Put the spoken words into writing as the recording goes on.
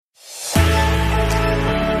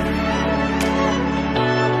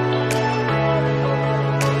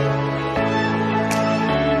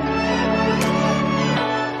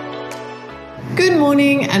Good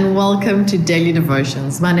morning and welcome to Daily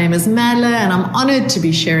Devotions. My name is Madla and I'm honored to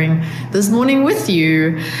be sharing this morning with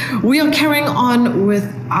you. We are carrying on with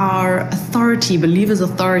our Believers'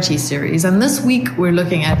 Authority series, and this week we're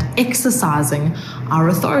looking at exercising our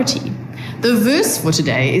authority. The verse for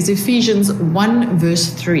today is Ephesians 1 verse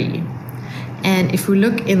 3. And if we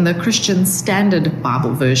look in the Christian Standard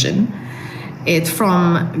Bible version, it's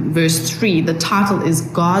from verse 3. The title is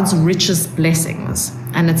God's Richest Blessings.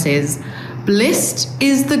 And it says, "Blessed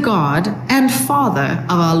is the God and Father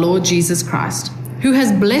of our Lord Jesus Christ, who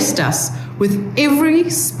has blessed us with every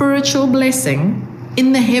spiritual blessing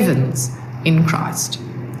in the heavens in Christ."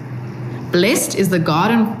 Blessed is the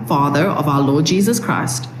God and Father of our Lord Jesus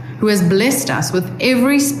Christ, who has blessed us with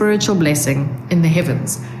every spiritual blessing in the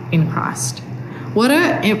heavens in Christ. What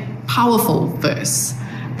a powerful verse.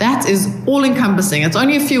 That is all-encompassing. It's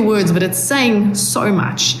only a few words, but it's saying so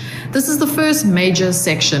much. This is the first major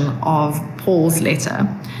section of Paul's letter,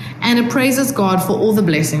 and it praises God for all the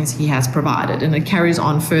blessings he has provided, and it carries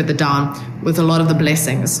on further down with a lot of the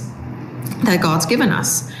blessings that God's given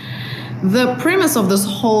us. The premise of this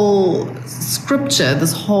whole scripture,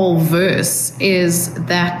 this whole verse, is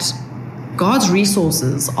that God's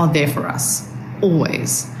resources are there for us,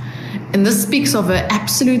 always. And this speaks of an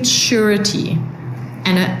absolute surety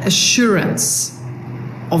and an assurance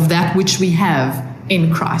of that which we have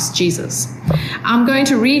in Christ Jesus. I'm going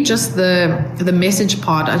to read just the message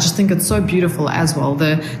part. I just think it's so beautiful as well,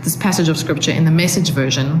 this passage of scripture in the Message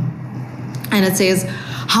version. And it says,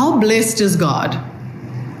 "How blessed is God,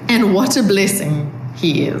 and what a blessing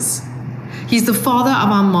he is. He's the Father of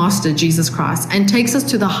our Master Jesus Christ and takes us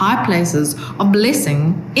to the high places of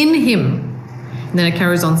blessing in him." And then it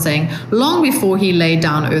carries on saying, "Long before he laid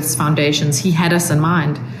down earth's foundations, he had us in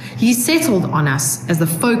mind. He settled on us as the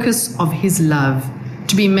focus of his love,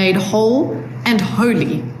 to be made whole and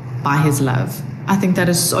holy by his love." I think that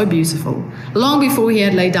is so beautiful. Long before he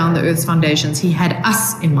had laid down the earth's foundations, he had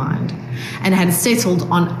us in mind and had settled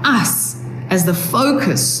on us as the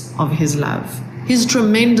focus of his love, his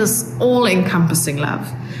tremendous, all-encompassing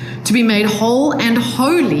love, to be made whole and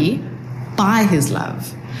holy by his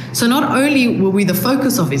love. So not only were we the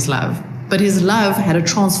focus of his love, but his love had a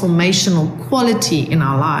transformational quality in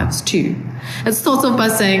our lives too. It starts off by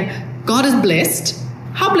saying, God is blessed.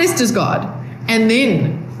 How blessed is God? And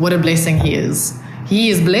then what a blessing he is. He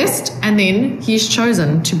is blessed, and then he's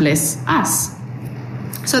chosen to bless us.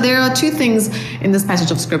 So there are two things in this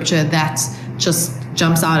passage of scripture that just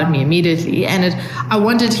jumps out at me immediately. And I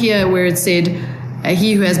wondered here where it said,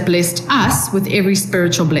 he who has blessed us with every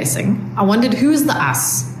spiritual blessing. I wondered, who is the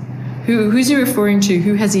us? Who's he referring to?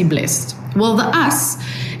 Who has he blessed? Well, the us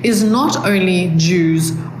is not only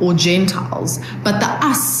Jews or Gentiles, but the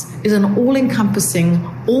us is an all-encompassing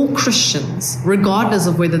all Christians, regardless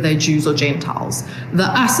of whether they're Jews or Gentiles. The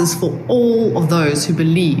us is for all of those who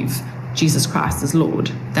believe Jesus Christ is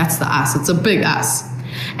Lord. That's the us. It's a big us.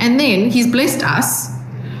 And then he's blessed us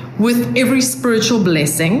with every spiritual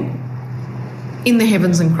blessing in the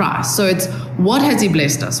heavens in Christ. So it's, what has he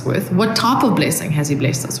blessed us with? What type of blessing has he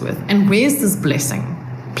blessed us with? And where's this blessing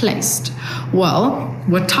placed? Well,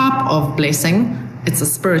 what type of blessing? It's a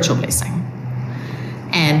spiritual blessing.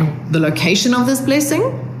 And the location of this blessing?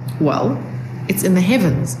 Well, it's in the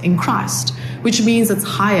heavens in Christ, which means it's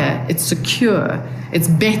higher, it's secure, it's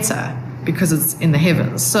better because it's in the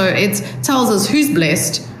heavens. So it tells us who's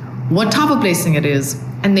blessed, what type of blessing it is,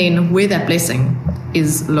 and then where that blessing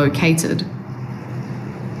is located.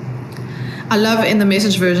 I love in the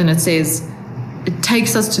Message version, it says, it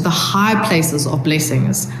takes us to the high places of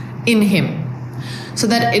blessings in him. So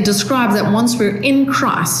that it describes that once we're in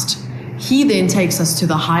Christ, he then takes us to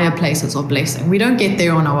the higher places of blessing. We don't get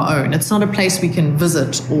there on our own. It's not a place we can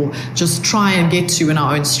visit or just try and get to in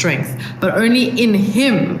our own strength, but only in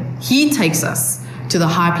him, he takes us to the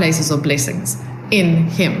high places of blessings in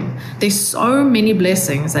him. There's so many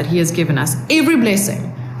blessings that he has given us. Every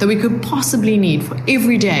blessing that we could possibly need for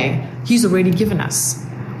every day, he's already given us.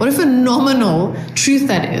 What a phenomenal truth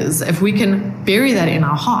that is if we can bury that in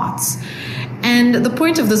our hearts. And the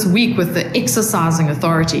point of this week with the exercising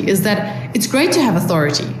authority is that it's great to have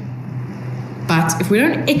authority, but if we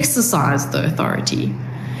don't exercise the authority,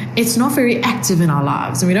 it's not very active in our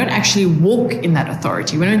lives, and we don't actually walk in that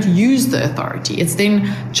authority. We don't use the authority. It's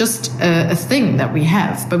then just a thing that we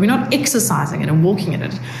have, but we're not exercising it and walking in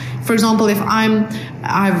it. For example, if I'm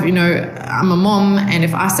a mom, and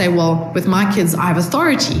if I say, well, with my kids, I have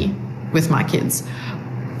authority with my kids,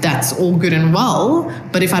 that's all good and well,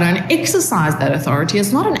 but if I don't exercise that authority,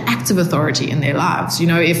 it's not an active authority in their lives.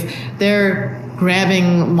 If they're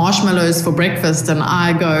grabbing marshmallows for breakfast and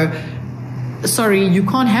I go, sorry, you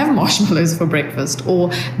can't have marshmallows for breakfast, or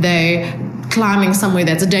they're climbing somewhere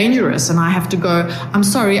that's dangerous and I have to go, I'm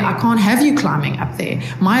sorry, I can't have you climbing up there.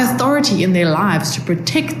 My authority in their lives to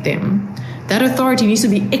protect them, that authority needs to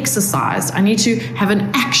be exercised. I need to have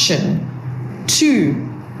an action to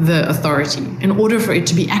the authority in order for it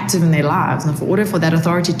to be active in their lives and in order for that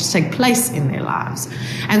authority to take place in their lives.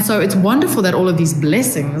 And so it's wonderful that all of these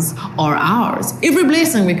blessings are ours. Every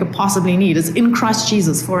blessing we could possibly need is in Christ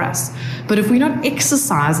Jesus for us. But if we're not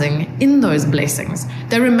exercising in those blessings,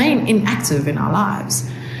 they remain inactive in our lives.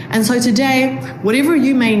 And so today, whatever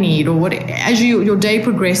you may need, or as your day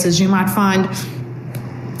progresses, you might find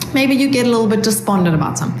maybe you get a little bit despondent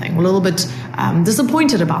about something, a little bit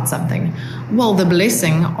disappointed about something. Well, the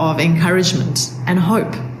blessing of encouragement and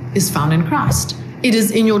hope is found in Christ. It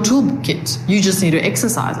is in your toolkit. You just need to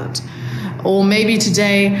exercise it. Or maybe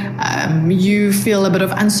today you feel a bit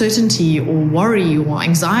of uncertainty or worry or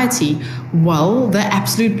anxiety. Well, the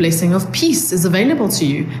absolute blessing of peace is available to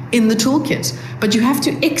you in the toolkit. But you have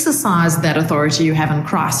to exercise that authority you have in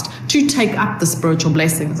Christ to take up the spiritual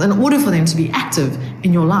blessings in order for them to be active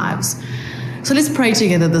in your lives. So let's pray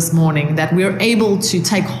together this morning that we're able to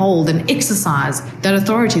take hold and exercise that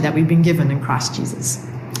authority that we've been given in Christ Jesus.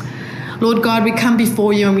 Lord God, we come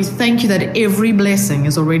before you and we thank you that every blessing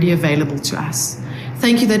is already available to us.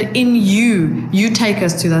 Thank you that in you, you take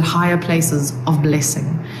us to that higher places of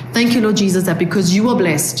blessing. Thank you, Lord Jesus, that because you are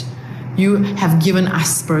blessed, you have given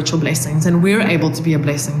us spiritual blessings and we're able to be a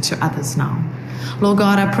blessing to others now. Lord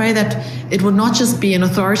God, I pray that it will not just be an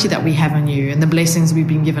authority that we have in you and the blessings we've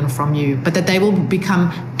been given from you, but that they will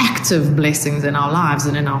become active blessings in our lives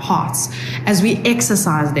and in our hearts as we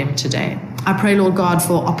exercise them today. I pray, Lord God,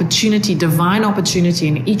 for opportunity, divine opportunity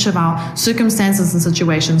in each of our circumstances and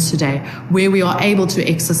situations today where we are able to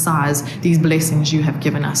exercise these blessings you have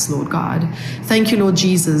given us, Lord God. Thank you, Lord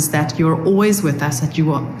Jesus, that you're always with us, that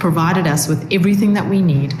you have provided us with everything that we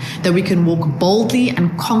need, that we can walk boldly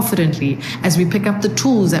and confidently as we pick up the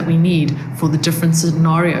tools that we need for the different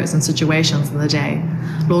scenarios and situations in the day.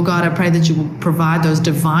 Lord God, I pray that you will provide those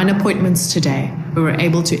divine appointments today where we're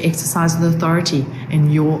able to exercise the authority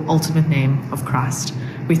in your ultimate name of Christ.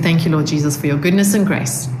 We thank you, Lord Jesus, for your goodness and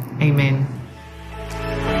grace. Amen.